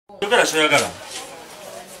Yogera shoyagala.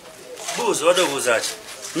 Buzo wado buzachi.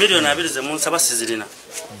 Milioni 2 ze munsa basizirina.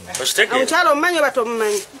 Oshiteke. Omukyalo omumanyi bato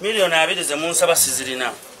omumanyi. Milioni 2 ze munsa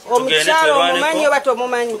basizirina. Omukyalo omumanyi bato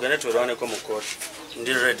omumanyi. Tugende twelwaneko mu court.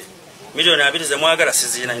 Ndi ready. Milioni 2 ze mwagala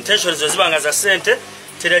sizirina. Intentions zo zibanga za sente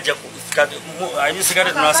terajja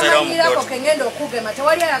ayisigade tunasayira mu court. Kengendo okugema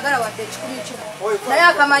tewali ayagala wadde 10. Naye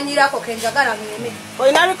akamanyirako kenjagala ngeme.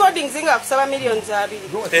 Oyina recordings nga akusaba milioni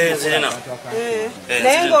 2. Zirina.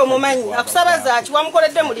 Naye ng'omumanyi akusaba zaaki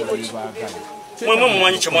wamukoledde mulimu ki? Mwe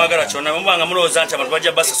mumanyi kye mwagala kyonna mubanga mulowooza nti abantu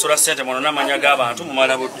bajja basasula ssente muno n'amanya g'abantu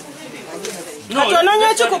mumala budde. Kati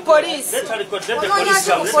onoonya ki ku poliisi?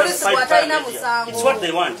 It's what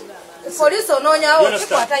they want. Police ononyawo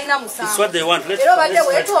kikwatayina musango. Era badde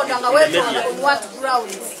weetonda nga weetonda on what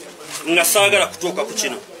grounds? Nga saagala kutuuka ku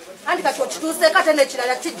kino. Andi kati okituuse kate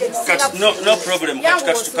n'ekirala kijje kisinga. No problem.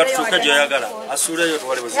 Kati tuuka gy'oyagala. Asuuleyo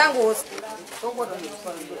tuwali buzibu.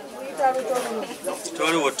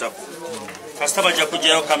 Tuwali wotapu. Kasita bajja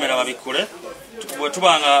kugyayo kamera babikule. Bwe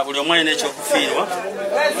tubanga buli omu alina ekyokufiirwa.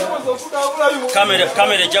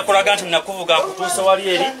 Kamera ejja kulaga nti nakuvuga akutuusa wali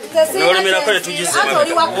eri n'olemerako ne tugizemu.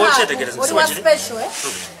 Okyetegereza.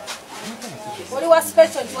 Oli wa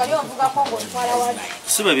special twali ovugako ng'otwala wali.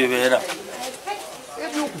 Si bwe bibeera.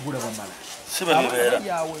 Si bwe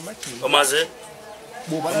bibeera. Omaze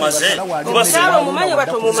Omukyalo omumanyi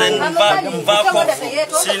bato omumanyi. Nvaako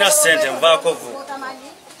sirina ssente nvaako vu.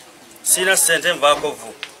 Sirina ssente nvaako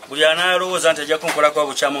vu. Buli anaalowooza nti ajja kunkolako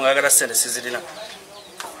bukyamu ng'ayagala ssente sizirina.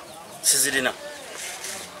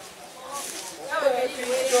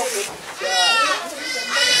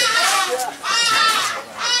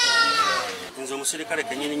 Nze omusirikale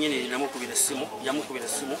kenyininyini yamukubira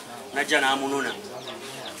essimu najja n'amunona.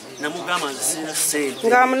 Namugamba nze sirina ssente.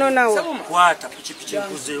 Ng'amunonawo. Kwata pikipiki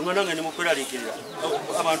nkuzeeyo nga nange ne mukweraliikirira.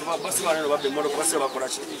 Abantu basiba neno babba emmotoka basiba bakola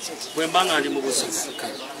ki? Bwe mba nga ndi mu buzibu.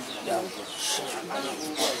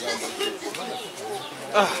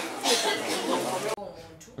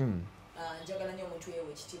 Njagala nnyo omuntu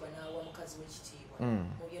yeewa ekitiibwa n'awa mukazi w'ekitiibwa.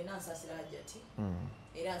 Mu byonna nsaasira hajjati.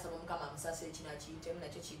 Era nsaba Mukama amusaasire kinakiyitemu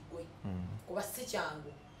nakyo kiggwe. Kuba si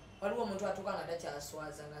kyangu. Waliwo omuntu atuuka nga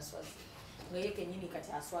takyaswaza ng'aswaza. Nga ye kennyini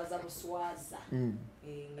kati aswaza buswaza.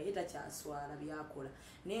 Nga ye takyaswala byakola.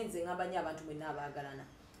 Naye nze ngamba nnyo abantu mwenna abaagalana.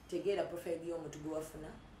 Tegeera profile y'omuntu gwe wafuna.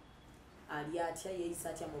 Ali atya yeeyisa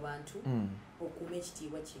atya mu bantu okuuma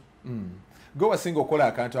ekitiibwa kye. Gwe wasinga okola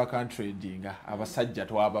akantu akantradinga abasajja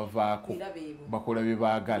twabavaako bakola bye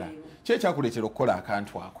baagala. Ki ekyakuleetera okukola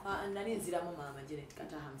akantu ako? Nali nziramu maama Janet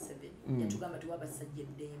Kataha Museveni. Yatugamba tuwa abasajja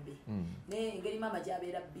eddembe. Naye engeri maama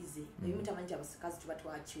gy'abeera busy ebimu tamanyi nti abakazi tuba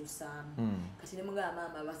twakyusaamu. Kati ne mugamba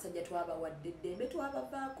maama abasajja twabawadde eddembe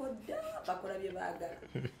twabavaako dda bakola bye baagala.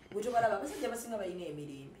 Bwe tubalaba abasajja basinga balina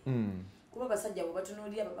emirembe. Kuba basajja bo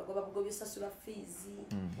batunuulira babagoba bugobye sasula fees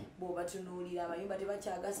bo batunuulira amayumba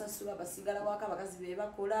tebakyagasasula basigala waka abakazi be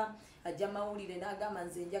bakola ajja mawulire n'agamba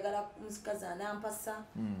nze njagala musikazi anampasa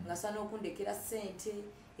nga sana okundekera ssente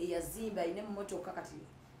eyazimba ayine mu motoka kati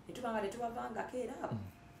netubanga tetubavangako era abo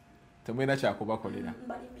temwena kyakubakolera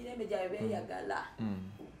bali mirembe gyabwe beeyagala.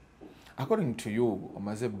 According to you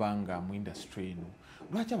omaze ebbanga mu industry eno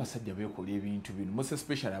lwaki abasajja beekola ebintu bino most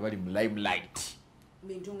especially abali mu limelight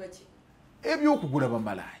bintu nga ki ebyokugula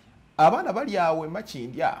bamalaya abaana bali awo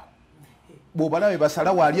emakindi awo bw'obalabe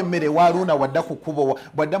basala waali emmere waalonda wadda ku kkubo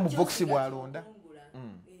wadda mu boxi bwalonda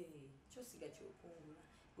kyosiga kyokungula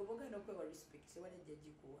gobogenda okwewa respect sewalejja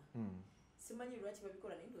gikuwa simanyi lwaki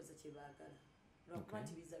babikola naye ndowooza kye baagala lwakuba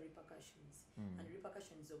nti biza repercussions and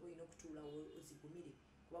repercussions oba olina okutuula ozigumire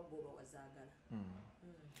kuba bw'oba wazaagala.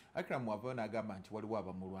 Akram wavayo n'agamba nti waliwo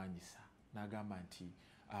abamulwanyisa n'agamba nti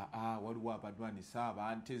waliwo abadwanisa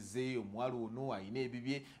abanteze omuwala ono ayina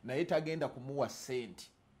ebibye naye tagenda kumuwa ssente.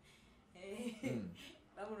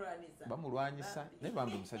 Bamulwanyisa naye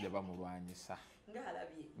bambi omusajja bamulwanyisa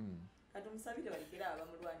ng'alabye kati omusabire balekera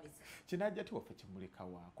abamulwanyisa kinajja tiwaffe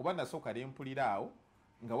kimulekawa kuba nasooka lempulira awo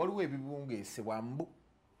nga waliwo ebibungeesebwa mbu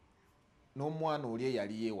n'omwana oli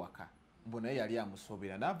eyali yeewaka mbu naye yali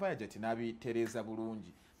amusoobera n'avaayo ajati n'abitereeza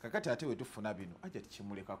bulungi kakati ate we tufuna bino ajati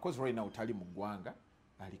kimuleka cause right now tali mu ggwanga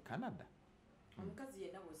ali Canada. Omukazi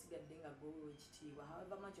yenna bw'osigadde nga gweweewa ekitiibwa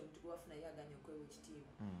however much omuntu gwe wafuna yaganya okwewa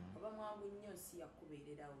ekitiibwa oba mwangu nnyo si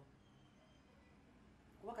yakubeererawo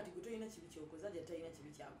kuba kati gwe tolina kibi kyokoze ajja talina kibi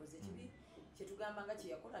kyakoze kibi kyetugamba nga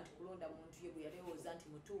kyeyakola nti kulonda muntu ye gwe yalowooza nti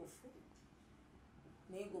mutuufu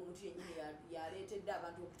naye ng'omuntu yennyini yaleetedde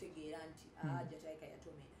abantu okutegeera nti ajja taleka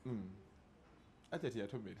yatomera. Ajja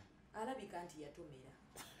tiyatomera alabika nti yatomera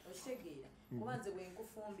okitegeera kuba nze bwe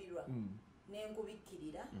nkufumbirwa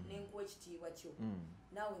nenkubikkirira nenkuwa ekitiibwa kyo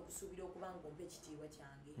naawe nkusuubira okuba nga ompa ekitiibwa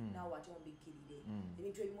kyange naawe ate ombikkirire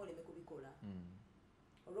ebintu ebimu oleme kubikola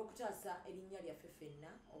olw'okutaasa erinnya lyaffe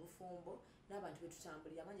ffenna obufumbo n'abantu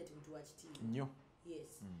betutambulira manja temutuwa kitiibwa nnyo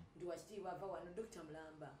yes ndi wakitiibwa ava wano Dr.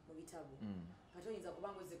 Mulamba mu bitabo kati oyinza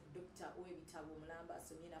kubanga ozze ku dokita ow'ebitabo Mulamba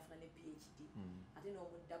asomye n'afuna ne PhD ate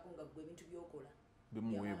n'omuddako nga gwe ebintu by'okola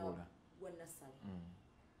bimuweebula gwa nassale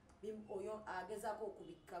oyo agezaako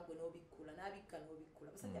okubikka gwe n'obikkula n'abikka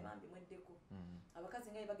n'obikkula basajja bambi mweddeko abakazi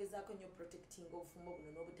nga bagezaako nnyo protecting obufumbo buno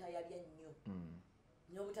n'obutayabya nnyo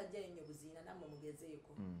n'obutajjayo nnyo buziina nammwe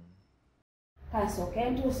mugezeeko kasooka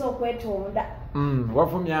entuusa okwetonda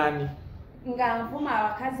wavumyani nga nvuma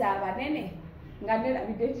abakazi abanene nga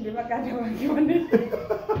nerabidde nti ne baganda bange banene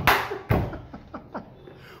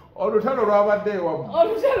olutalo lwabadde ewamu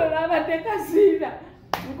olutalo lwabadde kasiina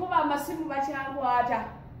nkuba amasimu bakyankwata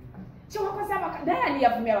kyewakoze dayani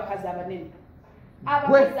yavumya abakazi abanene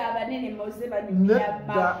abakazi abanene moze banyumira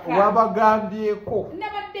maka wabagambyeko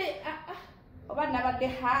nabadde oba nabadde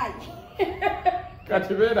hayi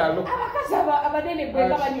kati beeralo abakazi abanene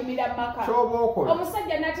bwenga banyumira maka kyoba okola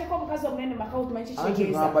omusajja n'ateeka omukazi omunene maka otumanyi anti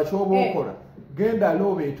ngamba kyoba okola genda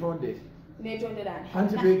lo beetondere netonderani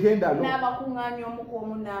anti begenda lo n'abakuŋŋaanya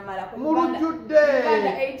omukuomu n'amala mulujjudde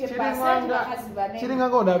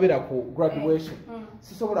kiringanga onaabeera ku graduation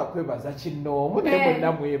sisobola kwebaza kinoomu naye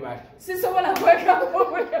mwenna mwebale sisobola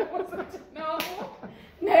kwekamuza kinoomu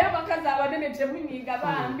naye abakazi abanene temunyiiga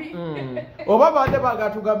bambi oba bande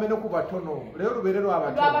bagatugambe no ku batono leero lubeere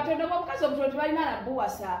lwabatono omukazi omutono tebalina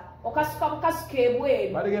nabuwasa okasuka bukasuka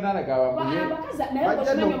ebweru baligenda nagabanaye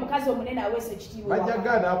okimanyi omukazi omunene aweesa ekitiibwa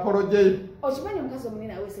bajjagana apologeyo okimanyi omukazi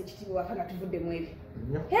omunene aweesa ekitiibwa waka nga tuvuddemu ebyo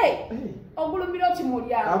ogulumira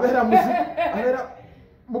okimulyango abeera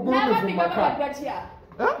mugulumivu maka batya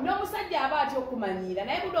n'omusajja aba atya okumanyiira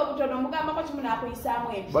naye budde obutono omugambako kimu n'akuyisaamu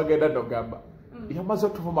empya bagenda nogamba yamaze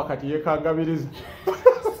otuvuma kati yekangabiriza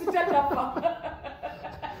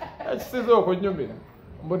ekisiza okunyumira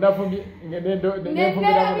mbunavumye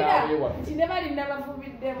nenvumiramu nawewa nti ne bali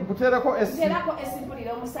nabavumiddemu nkuteerako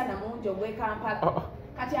esipulira omusana mungi ogw'ekampala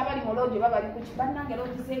kati abali mu loogi babali kuki bannange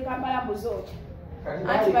loogi z'ekampala mbuzooki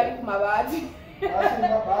anti bali ku mabaati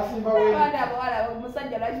abaana abawala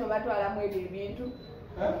omusajja lwaki babatwalamu ebyo ebintu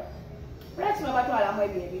lwaki babatwalamu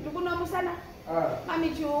ebyo ebintu guno omusana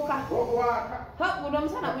mamikyuka guno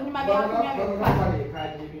omusana gunyuma byakunywa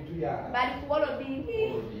bali kuwolodingi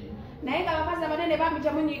naye nga abakazi abanene bambi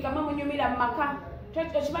temunyiigamu munyumira mu maka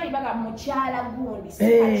okimanyi baga mukyala gundi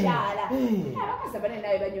sikakyala abakazi abanene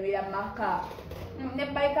nabe banyumira mu maka ne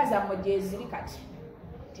bayika zammwe gyeziri kati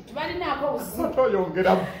titubalinaako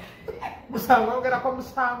obusimutoyongeramu musango oyongerako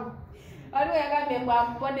musango waliwo yagambye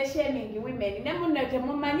mbwambone shaming women ne munne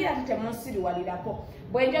temumanyira ti temunsiriwalirako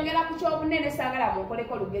bwe njogera ku kyobunene saagala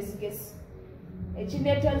munkoleko lugezigezi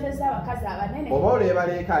ekineetonzeza abakazi abanene oba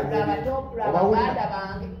oleebaleekanya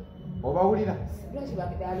bange obawulira lwaki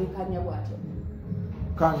baleekanya bwatyo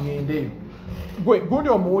kangendeyo gwe gundi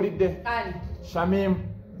omuwulidde ani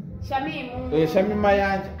shamimu Shamimu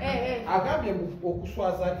Mayanja agambye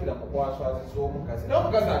okuswazakira mu kwaswaziza omukazi naye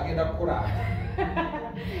omukazi agenda kukola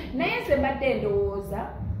naye nze mbadde ndowooza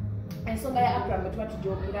ensonga ya Akram tuba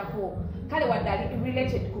tugyogerako kale wadde ali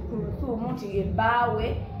related ku Kuluthum nti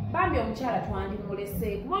yebbaawe bambi omukyala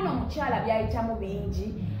twandimulese kubona omukyala byayitamu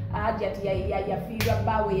bingi ajati yafiirwa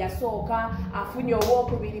bbaawe yasooka afunye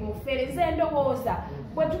owookubiri mu ffere ze ndowooza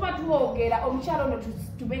bwe tuba tuwogera omukyala ono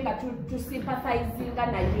tube nga tusympathizinga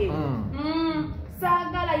naye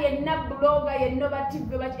saagala yenna buloga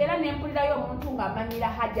yennovative era nempulirayo omuntu ng'amanyira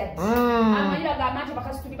hajati amanyira gamba nti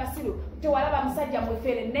abakazi tuli basiru tewalaba musajja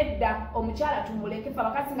mwefere nedda omukyala tumuleke fe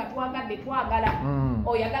abakazi nga twagadde twagala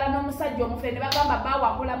oyagala n'omusajja omufere ne bagamba bbaawe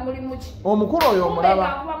akola mulimu ki omukulu oyo omulaba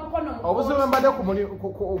obuzibu mbadde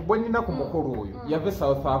bwe nnina ku mukulu oyo yava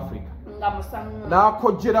South Africa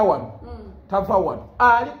n'akojjera wano tava wano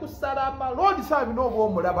ali kusala amalodi saabina oba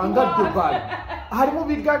omulaba nga ddugala ali mu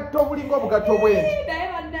bigatto bulinga obugatto bwenti naye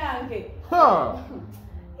bannange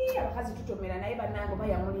abakazi tutomera naye bannange oba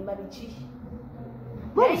yamulimba biki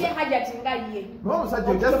naye hajati nga ye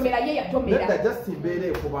okutomera ye yatomera just mbeera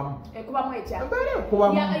ekubamu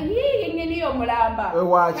yengeniyo omulamba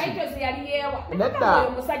kaitozi yali yewa oyo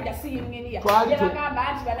omusajja si yengeniya yebagamba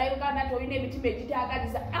nti bannayuganda tolina emitima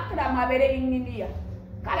egitaagaliza Akram abeere yengeniya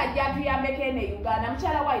kala jatuyambeko ene Uganda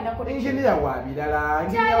mukyala waayinako inginiya wa birala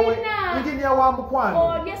inginiya wa mukwano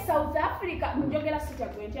olye South Africa njogera sita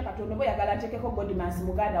 20 Katonda bo yagala ntekeko Godmans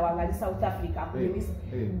muganda wange ali South Africa akulimisa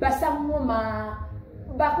basamuma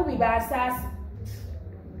bakubi basaasi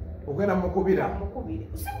ogenda mukubira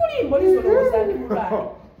sikulimbo lizolowooza ndi mulala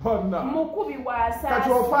mukubi wasasa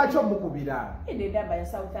kati ofaacho mukubira ende ndamba ya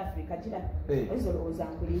South Africa jira ezolowooza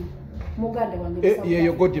nkuli muganda wange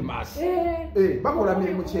yeyo Godimas bakola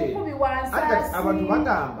mirimu kye mukubi wasasa abantu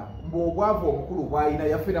bagamba mb'obwavu omukulu bw'alina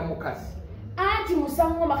yafiira mukazi anti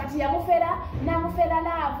musangoma kati yamufera namufera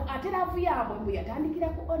laavu ate laavu yaabwe mbu yatandikira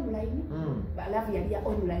ku online laavu yali ya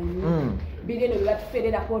online bireno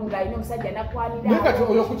byebatuferera ku online omusajja nakwanira naye kati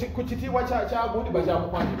oyo ku kitiibwa kya gundi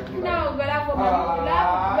bakyamukwanira naogolaavu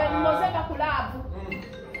mozeka ku laavu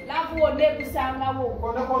laavu wonna ekusangawo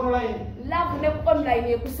laavu ne ku online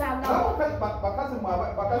ekusangawo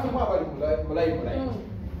bakazi mu abali mulayi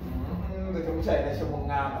temukyalina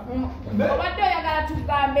kyemuŋŋamba obadde oyagala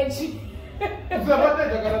tugambe ki Zubedda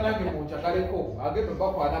njagala nange munjagaleko agenda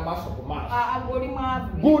bakwana maaso ku maaso agoli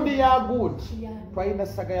mwavu gundi ya gundi twalina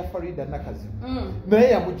saga ya Farida Nakazi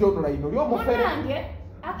naye yamujja online oli omufere nange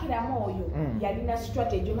Akram oyo yalina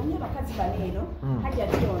strategy omanyi abakazi baneeno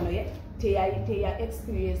hajjati ono teya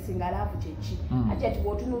experience nga laavu kyeki hajjati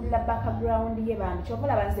bw'otunuulira background ye bantu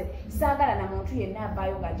kyokulaba nze saagala na muntu yenna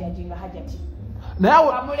avaayo ng'ajajinga hajjati naye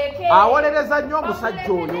awolereza nnyo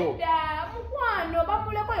omusajja oyo mukwano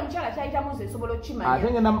bamuleko oyo mukyala kyayitamu nze nsobola okukimanya ate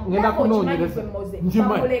ngenda kunoonyereza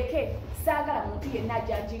bamuleke saagala muntu yenna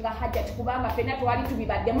ajajinga hajjati kubanga ffenna twali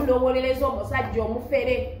tubibadde mulowolereza omusajja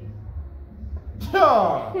omufere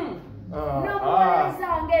n'okuwolereza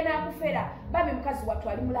ngenda kufera babi mukazi wattu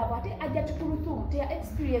ali mulavu ate ajja Kuluthum teya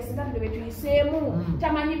experience nga bino betuyiseemu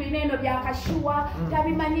tamanyi bineeno byakashuwa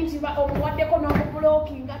tabimanyi nti omuwaddeko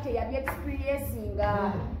n'omubulookinga teyabi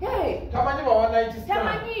experiencinga tamanyi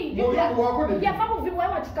yava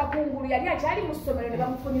muvibwayo watika kungulu yali akyali mu ssomero ne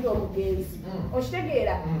bamufunira omugenzi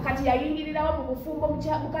okitegeera kati yayingirirawo mu bufumbo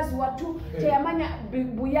mukazi wattu teyamanya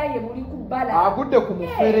buyaye buli ku bbala agudde ku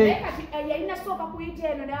mufere kati yalina sooka kuyita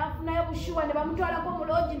eno nafunayo bushuwa ne bamutwalako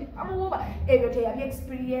omulogi ne bamuwuba ebyo teyabi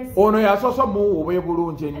experience ono yasoso muwuube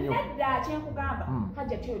bulungi ennyo nedda kyenkugamba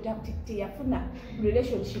hajja teyafuna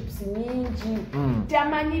relationships nyingi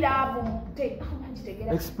tamanyi laavu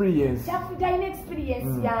talina experience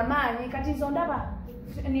y'amaanyi kati nze ondaba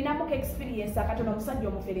ninamuka experience akatono omusajja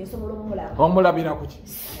omufere nsobola omulabira kuki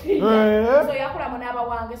so yakulamu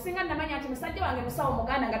n'abawange singa namanya nti musajja wange musawo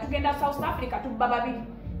muganda nga tugenda South Africa tubba babiri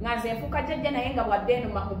nga nze nfuuka jjajja naye nga bwadde eno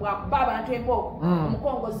bwakuba abantu embooko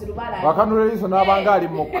omukongozi lubala wakanulerizo n'abanga ali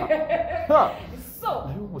mukka so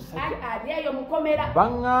alyeyo mukomera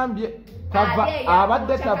baŋŋambye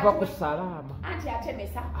abadde tava ku salaama anti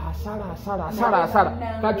atemesa asala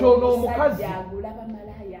kati ono omukazi agulaba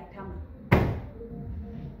Malaya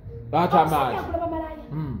atamaanyi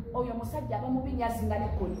oyo omusajja aba mubinyazinga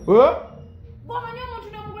nekkoni bw'omanyi omuntu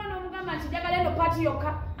n'omugula n'omugamba nti njagala eno paati yokka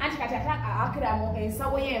anti kati ate Akram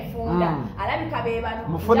ensawo y'enfunda alabika be bano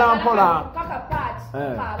mufuna mpola kaka paati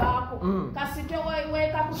kabaako kasite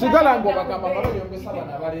weeka sigala ng'obagamba balonyongesa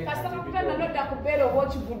bano abalenga kasita kakutanda nodda ku bbeere oba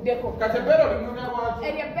okiguddeko kati ebbeere olinuna lwaki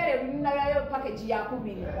eryo ebbeere olinayo package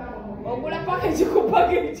yakubiri ogula package ku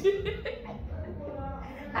package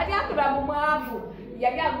ati Akram mwavu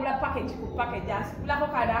yali agula package ku package asigulako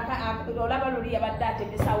kana olaba luli yabadde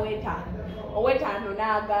atemesa ow'etaano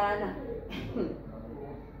n'agaana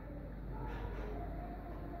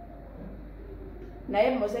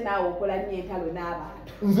naye mmoze naawe okola nnyo entalo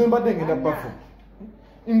n'abantu nze mbadde ngenda bafu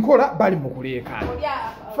nkola bali mu kuleekaana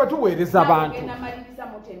fe tuweereza abantu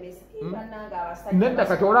nedda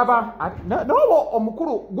kati olaba naoba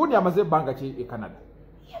omukulu gundi amaze ebbanga ki e Canada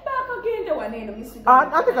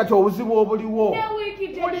ate kati obuzibu obuliwo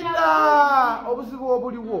obuzibu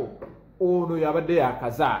obuliwo ono yabadde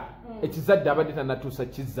yakazaala ekizadde abadde tanatuusa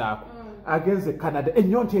kizaako agenze Canada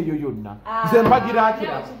ennyonta eyo yonna nze mbagira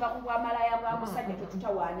Akram Malaya bwa musajja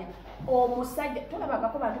tetutawaanya omusajja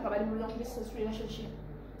tolabangako bantu kabali mu long distance relationship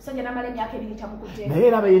musajja namala emyaka ebiri tamukudde naye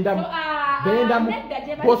era bendamu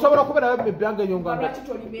osobola okubeerayo ebbanga enyonganga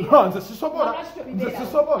nze sisobola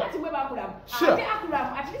ati bwe bakulamu ate Akram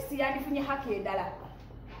at least yandifunye haki endala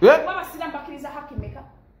wabasira mbakiriza haki meka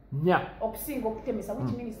nya okusinga okutemesa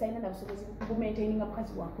which means sayina na busobozi kumaintaininga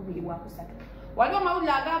mukazi wakubiri wakusatu waliwo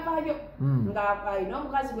amawulire agavaayo nga ayina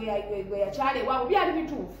omukazi gwe yakyala ewaabwe byali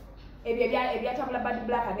bituufu ebyo ebyatabula bad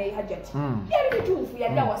black ne hajjati byali bituufu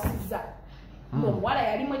yali awasizza omuwala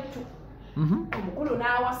yalimu ettu omukulu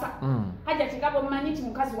n'awasa hajjati nga bwomumanyi nti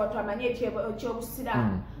mukazi wattu amanyi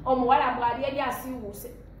ekyobusiraamu omuwala bwali eri asiiwuuse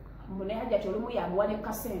mbune hajjati olumu yamuwa ne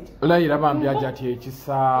kasente olayira bambi hajjati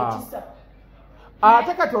ekisa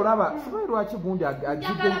ate kati olaba sibayi lwaki gundi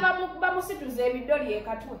ajagala bamusituza ebidoli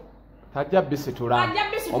ekatwe tajja bisitula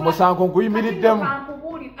omusango nkuyimiriddemu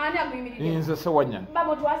nze sewanyana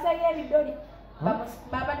bamutwaseyo ebidoli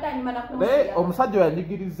babadde anyuma naye nakumusya omusajja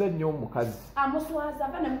yanyigiriza nnyo omukazi amuswaza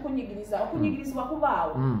aba namukunyigirizibwa okuba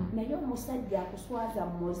naye omusajja akuswaza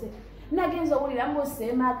mmoze nagenza owulira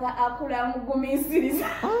mbuseemaka akula mugumiisiriza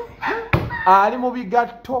ali mu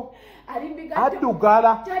bigatto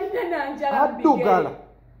addugala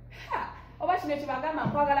oba kino kibagamba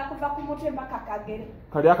nkwagala kuva ku mutwe mpaka akagere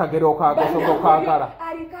kali akagere okagasoka okagala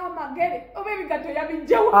aliko amagere oba ebigatto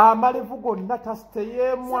yabijjawo amalevu gonna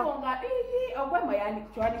tasiteyemwa ogwemo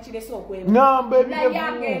kyandikirese ngamba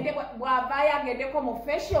ebirevu bw'avaayo agendeko mu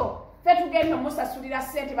fesho fe tugenda omusasulira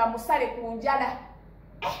ssente bamusale ku njala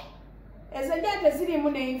ezo njala tezirimu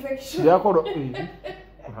ne infection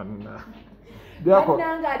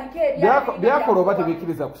byakola oba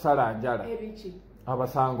tebikkiriza kusala njala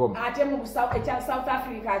abasangoma ate mu ekya South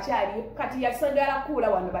Africa akyali kati yasigala kuula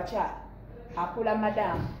wano bakyala akula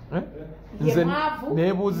madamu ye mwavu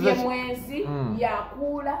ye mwenzi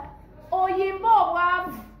yakuula oyimba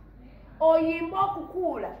obwavu oyimba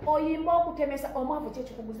okukuula oyimba okutemesa omwavu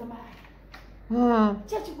kyekikuguza malaya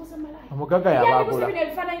kyekiguza malaya omugaga yabagula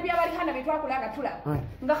ebifaananyi byabalihana byetwakula nga tulaba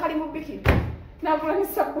nga kali mu bikini nagula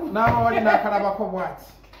nesabbuni n'abawali n'akalabako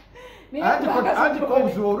bwati anti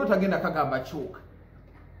kobuzibu olwo tagenda kagamba kyuka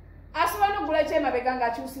asobola n'okugula ekyemabega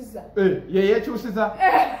ng'akyusiza ye yekyusiza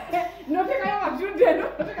notekayo matudde eno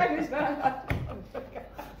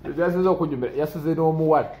yasize okunyumira yasize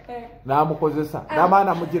n'omuwala n'amukozesa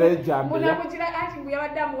n'amaana amugirayo ejjambiya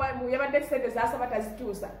yabadde sente zasaba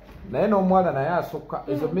tazituusa naye n'omuwala naye asukka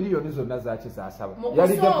ezo miliyoni zonna zaki zasaba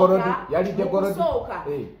yalidde gorodi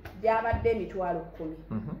gyabadde emitwalo 10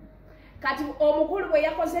 kati omukulu bwe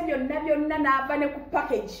yakoze byonna byonna n'ava ne ku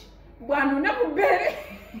package bwanuna ku bbere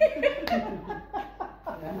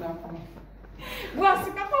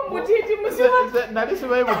bwasikako mutiiti nali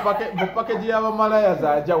sibaye mu package y'abamalaya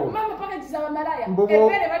zanjawulo package z'abamalaya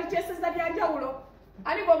ebbere balikyeseza byanjawulo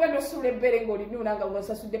ani bwogenda osuula ebbere ng'olinuna nga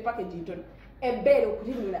osasudde package ntono ebbere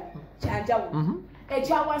okulinula kyanjawulo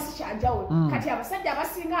ekyawansi kyanjawulo kati abasajja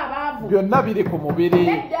abasinga abaavu byonna biri ku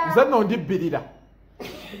mubiri nze nno ndibbirira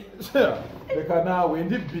leka naawe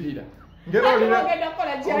ndibbirira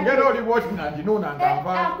ngera oli bwoti nandinuna nga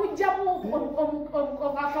nva akugjamu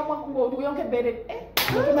akamwa ng'oluyonka ebbere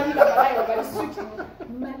otumanyiga malaya gali strict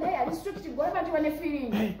malaya ali strict golaba nti wane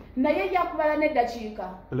feeling naye yakubala n'eddakiika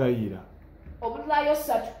layira obutulayo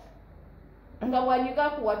 3 nga bwanyiga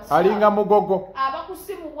ku WhatsApp alinga mugogo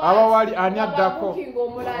abakusimu abawali ani addako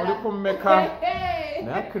oli ku mmeka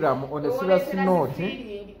naye Akram on a serious note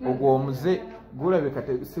ogwo omuze gulabika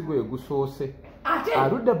sigwe gusoose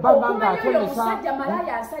aludde bbanga ng'atemesa omusajja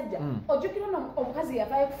malaya asajja ojjukira omukazi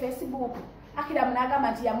yavaayo ku Facebook Akram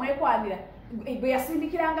n'agamba nti yamwekwanira bwe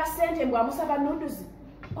yasindikiranga ssente mbwe amusaba nuduzi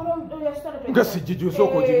nga sijijjusa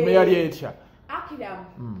okugirima yali etya Akram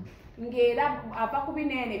ng'era ava ku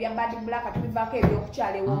bineene ebya bad black tubivaako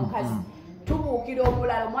ebyokukyala ew'omukazi tubuukira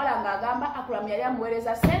omulala omuwala ng'agamba Akram yali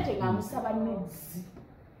amuweereza ssente ng'amusaba nuduzi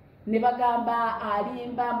ne bagamba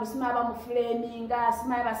alimba musima bamufuleminga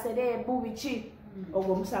sima baserebu biki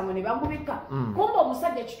ogwo musango ne bagubika kumbe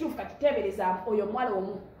omusajja ekituufu kati tebereza oyo mwala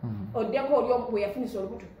omu oddeko oli omu yafunisa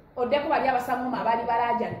olubuto oddeko bali abasangoma abali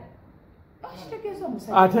balajana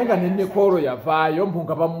ate nga nenekolo yavaayo mbu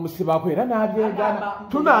nga bamumusibako era n'abyegana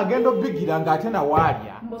tunagenda obigira ng'ate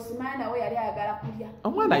nawaalya mbosimaa nawe yali ayagala kulya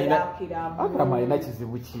omwana Akram alina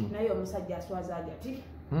kizibu ki naye omusajja aswaza ajati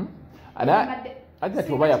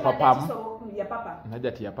ajati oba yapapamu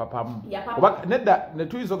najati yapapamu oba nedda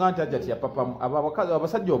netuyinza nti ajati yapapamu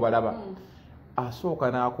abasajja obalaba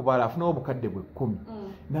asooka n'akubala afuna obukadde bwe 10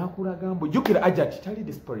 n'akulaga mbu jjukira ajati tali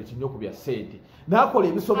desperate nnyo okubya ssente n'akola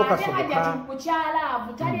ebisobokasoboka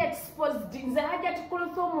kukyalaavu tali exposed nze ajati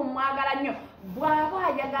Kuluthum mwagala nnyo bw'aba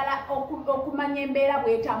ayagala okumanya embeera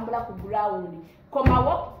bw'etambula ku ground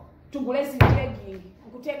komawo tugule zintegingi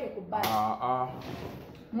nkuteeke ku bbali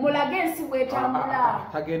mulage ensi bwetambula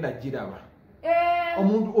tagenda giraba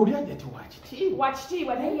omuntu oli ajati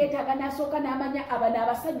wakitiibwa naye yeetaaga n'asooka n'amanya abano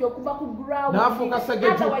abasajja okuva ku ground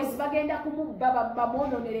otherwise bagenda kumubba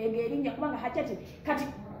bamwononera ng'erinnya kubanga hajati kati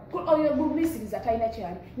oyo bumisiriza talina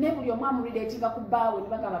kyali naye buli omu amulireetinga ku bbaawe ne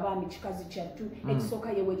bagamba bambi kikazi kyattu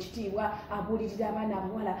ekisooka yewe ekitiibwa abuulirira abaana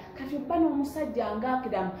abawala kati obba n'omusajja nga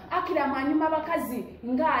Akram anyuma abakazi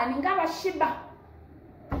ng'ani ng'abashiba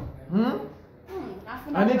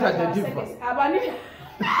Anita the diva. Abanita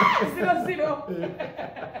 00.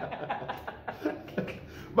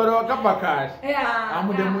 Bado wakapakash.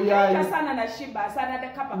 Amude muyayi. Kasana na shiba, sana de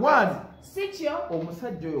kapakash. One. Sityo.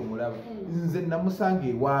 Omusajja oyo mulaba. Nze namusanga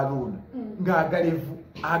ewaluuna. Ng'agalevu,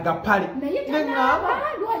 agapale. Nengamba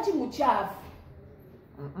lwaki mukyafu.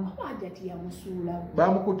 Obajati ya musuula.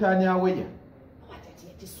 Bamukutanya aweya.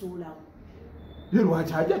 kisuulawo ye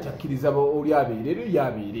lwaki ajja takkiriza oli abeere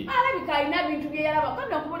yabeere alabika alina bintu byeyalaba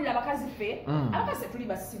kandi okubulira abakazi ffe abakazi tuli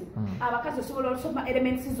basiru abakazi osobola olusoma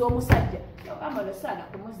elements z'omusajja ogamba nosaana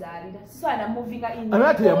kumuzaalira sisaana muvinga in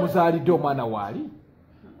aba teyamuzaalidde omwana waali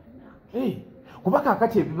kuba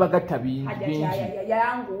kaakati ebibagatta bingi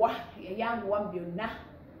yayanguwa mu byonna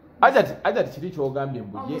ajati kiri kyogambye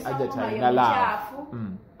mbuye ajati alina laafu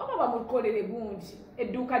oba bamukolere bungi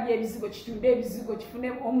edduuka ly'ebizigo kitunde ebizigo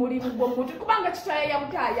kifune omulimu gw'omuntu kubanga kitaya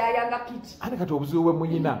yamutaayayanga kiti ate kati obuzibu bwe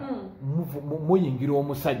muyina muyingira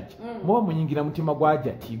omusajja muba muyingira mutima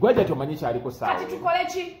gwajati omanyi kyaliko saawa kati tukole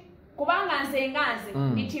ki kubanga nze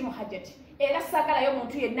ndi tiimu hajati era sagalayo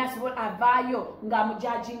omuntu yenna asobola avaayo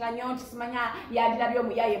ng'amujajinga nnyo nti simanya yalirabye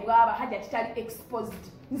omuyaye bwaba hajati tali exposed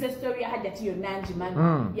nze story ya hajati yonna ngimanyi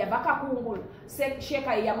yava kakungulu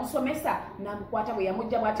sheeka ye yamusomesa namukwata bwe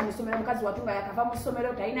yamujja bwati musomero omukazi watunga yakava mu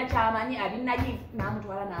ssomero talina kyamanyi ali naye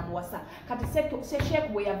n'amutwala n'amuwasa kati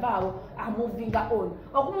sheeku bwe yavaawo amuvinga on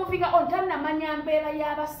okumuvinga on talinamanya mbeera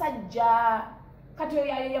y'abasajja kati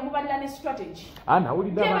yamubalira ne strategy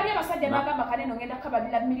nawulidde abasajja nagamba kaneno ngenda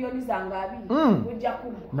kabalira miliyoni zange 2 ujja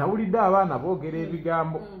kuba nawulidde abaana boogera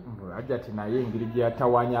ebigambo ajati naye engeri gye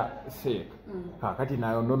yatawanya seeka kaakati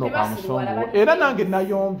nayo nnono kamusongo era nange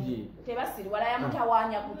nayombye tebasiriwala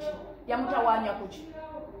yamutawanya kuki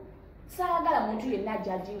saagala muntu yenna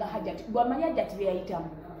ajajinga hajati gwamanya hajati beyayitamu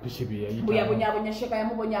bwe yabonyabonya sheeka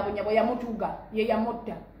yamubonyabonya bwe yamutuga ye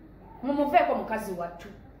yamutta mumuveeko mukazi wattu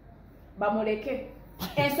bamuleke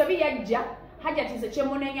ensobi yajja hajati nze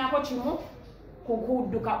kyemunenyako kimu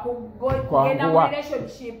kukudduka kugenda mu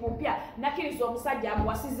relationship mpya nakkiriza omusajja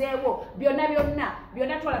amuwasizeewo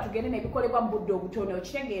byonna twala tugende nebikolebwa mu budde obutono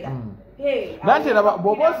okitegeera nante raba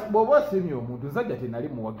bw'oba osimye omuntu nsajja tenali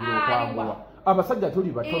muwagira okwanguwa abasajja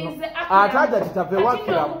tuli batono ate ajja kitave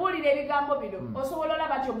wakira okubuulira ebigambo bino osobola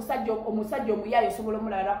olaba nti omusajja omuyaayo osobola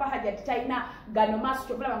omulaba lwaka hajja titalina gano maaso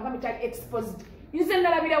kyobulaba nga bitali exposed nze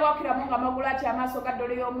nalabira wakiramu nga magulu ati amaaso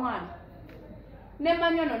gaddole y'omwana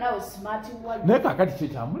nemanyi ono nawe smart naye kakati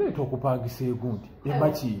kyekyamuleeta okupangisa egundi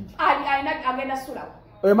emakingi agenda sulawo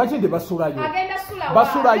emakindi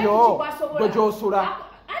basulayo gwe gyosula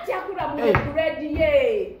anti akula mu grade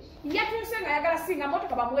ye yatuuse nga ayagala singa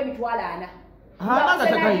motoka bamuwa emitwalo 4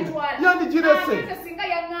 yandigirese singa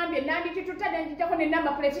yaŋŋambye nandikituta nenjijjako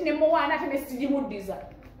nenambapuleti nemuwaana ate nesijimuddiza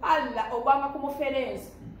alla obwanga ku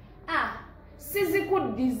muferensi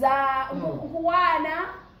sizikuddiza nkuwaana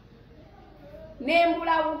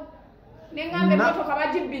nembulawo neŋŋamba emmotoka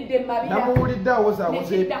bagibbidde mu mabira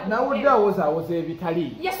nawuliddeawo zaawoza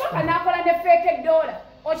ebitali yasooka n'akola ne feeke dola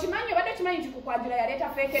okimanyi obadde okimanyi nti kukwanjula yaleeta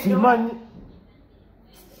feeke dola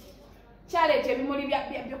kyaleeta ebimuli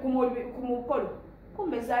ku mukolo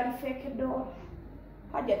kumbe zaali feeke dola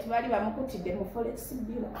hajja tibali bamukutidde mu forex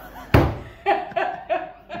bila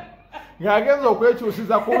ng'agenza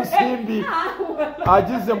okwekyusiza ku nsimbi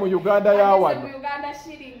agize mu uganda yawano mu uganda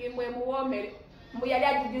shiringi mbwe muwoomere mbu yali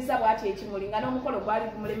agigiza bwati ekimuli nga n'omukolo gwali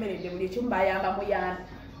gumulemeredde buli ekimu bayamba muyambi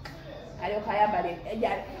alyoka ayambala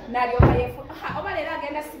n'alyoka yefu oba leero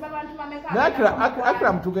agenda siba bantu bameka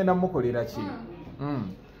Akram tugenda mumukolera ki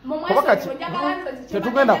kuba kati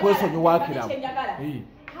tetugenda kwesonyiwa Akram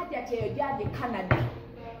hajja teyo gyali Canada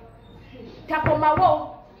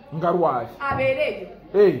takomawo nga lwaki abeereeyo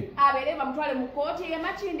abeere bamutwale mu kooti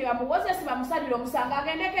y'emakindi bamuwozesi bamusalire omusanga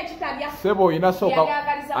agendeko ekitalya sebo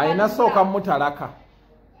ayina sooka mutalaka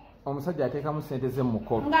omusajja ateekamu sente ze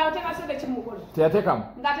mumukolo ng'ateeka sente kimukolo teyateekamu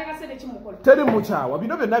ng'ateeka sente kimukolo teri mukyawa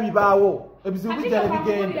bino byonna bibaawo ebizibu bijja ne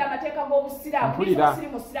bigenda amateeka g'obusiraamu siri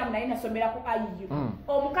musiraamu naye nasomera ku IU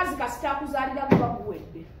omukazi kasita akuzaalira kuba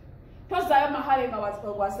guwedde tozaayo mahale nga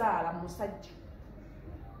wazaala musajja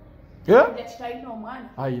kitalina omwana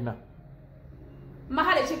ayina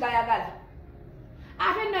mahale kigayagala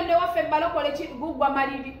ate nno newaffe balokole gugwa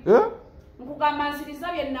maliri nkugamba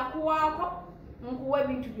nsiriza bye nakuwaako nkuwa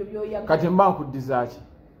ebintu byo byoyagala kati mba nkuddiza ki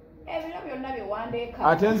ebiro byonna byewandeeka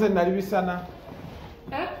ate nze nali bisana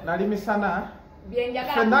nali misana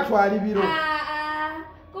byenjagala fenna twali biro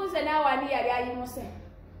kunze naawe ani yali ayimuse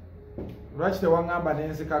lwaki tewaŋŋamba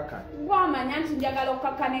nenzikakka gwamanya nti njagala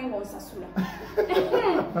okkakkane ng'onsasula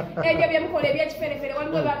ebyo byemukola ebyekiferefere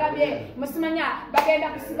waliwo bagambye musimanya bagenda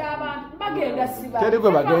kusiba abantu bagenda siba teri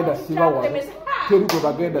gwe bagenda siba wano teri gwe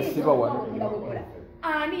bagenda siba wano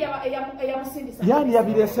ani eyamusindisa yani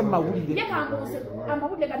yabireese mumawulire ye kambuuze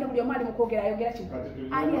amawulire gano buli omu ali mu kwogera ayogera kino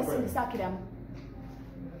ani yasindisa Akiramu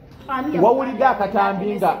wawulidde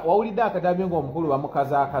akatambi nga omukulu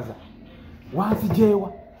bamukazaakaza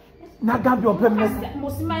wanzijeewa nagambye ompe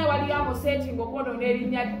musimaye waliyo amusenti ng'okono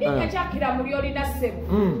n'erinnya linnya kyakiramu lyolina ssebo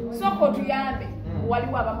sooka otuyambe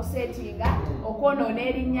waliwo abamusetinga okwonoona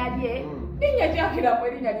erinnya lye linnya lyakiramu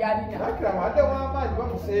erinnya lyalina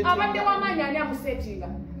abadde w'amaanyi ani amusetinga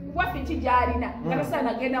waffe ki gy'alina nga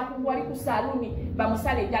tasaana agenda wali ku saluni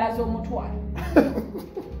bamusala enjala z'omutwalo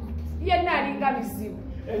yenna alinga bizibu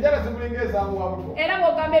enjala zimulinga ezamuwamu era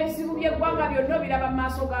bw'ogamba ebizibu by'eggwanga byonna obiraba mu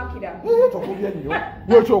maaso ga Akram tokubye nnyo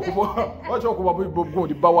wakyokuba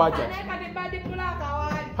bugodi bawaja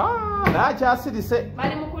nakyasirise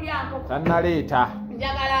bali mu kulya nkoko tannaleeta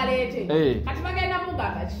njagala aleete kati bagenda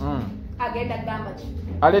mugamba ki agenda gamba ki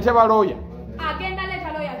aleete balooya agenda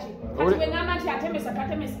leeta looya ki kati bwe ngamba nti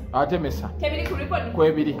atemesa tebiri ku ripodi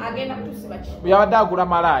kwebiri agenda kutusiba ki yabadde agula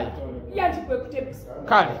malaaya yanti kwe kutemesa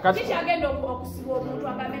kale kiki agenda okusiba omuntu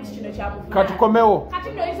agambe nti kino kyamuvuna katukomewo kati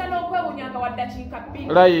nno oyinza n'okwewunyanga wa ddakiika bbiri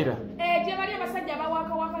layira gye bali abasajja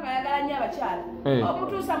abawakawaka nga yagala nnyo abakyala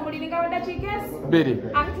omutuusa mu muliri nga wa ddakiika ezi bbiri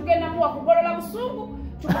ate tugenda muwa kugolola busungu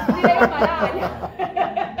tumukulireyo malaaya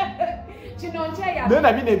kino nkyeya naye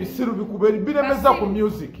nabino ebisiru biremeza ku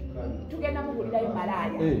music tugenda mugulirayo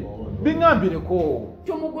malaaya biŋambireko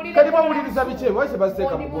kati bawuliriza biki lwaki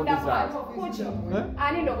bazeeka mugondeza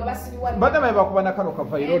ani ndo ge basiriwa badde maye bakuba nakano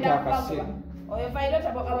kavairota akase oyo vairota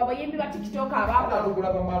abayimbi ba tiktok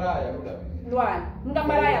abaagulaba malaaya lwani nga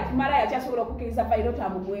malaya kyasobola okukkiriza vairota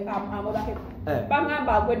amubakeko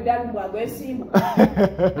baŋŋamba agweddalu mbw agwesimba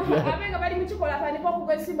abe nga bali mukikola atandika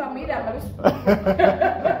okugwesimba muyire amalusu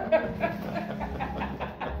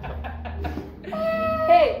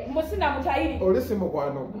musina mutayiri olisi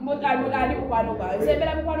mukwano ali mukwano gwawe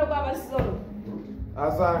nsembera mukwano gw'abasolo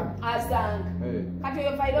azanga kati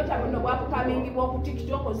oyo vairota buno bwakukamingibwa oku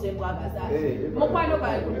tiktok ozembwagaza mukwano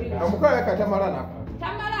gwawe omukaya katamala nako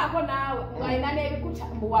tamalaako naawe alina n'ebikuta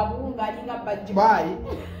mbuwabunga alinga bajja bayi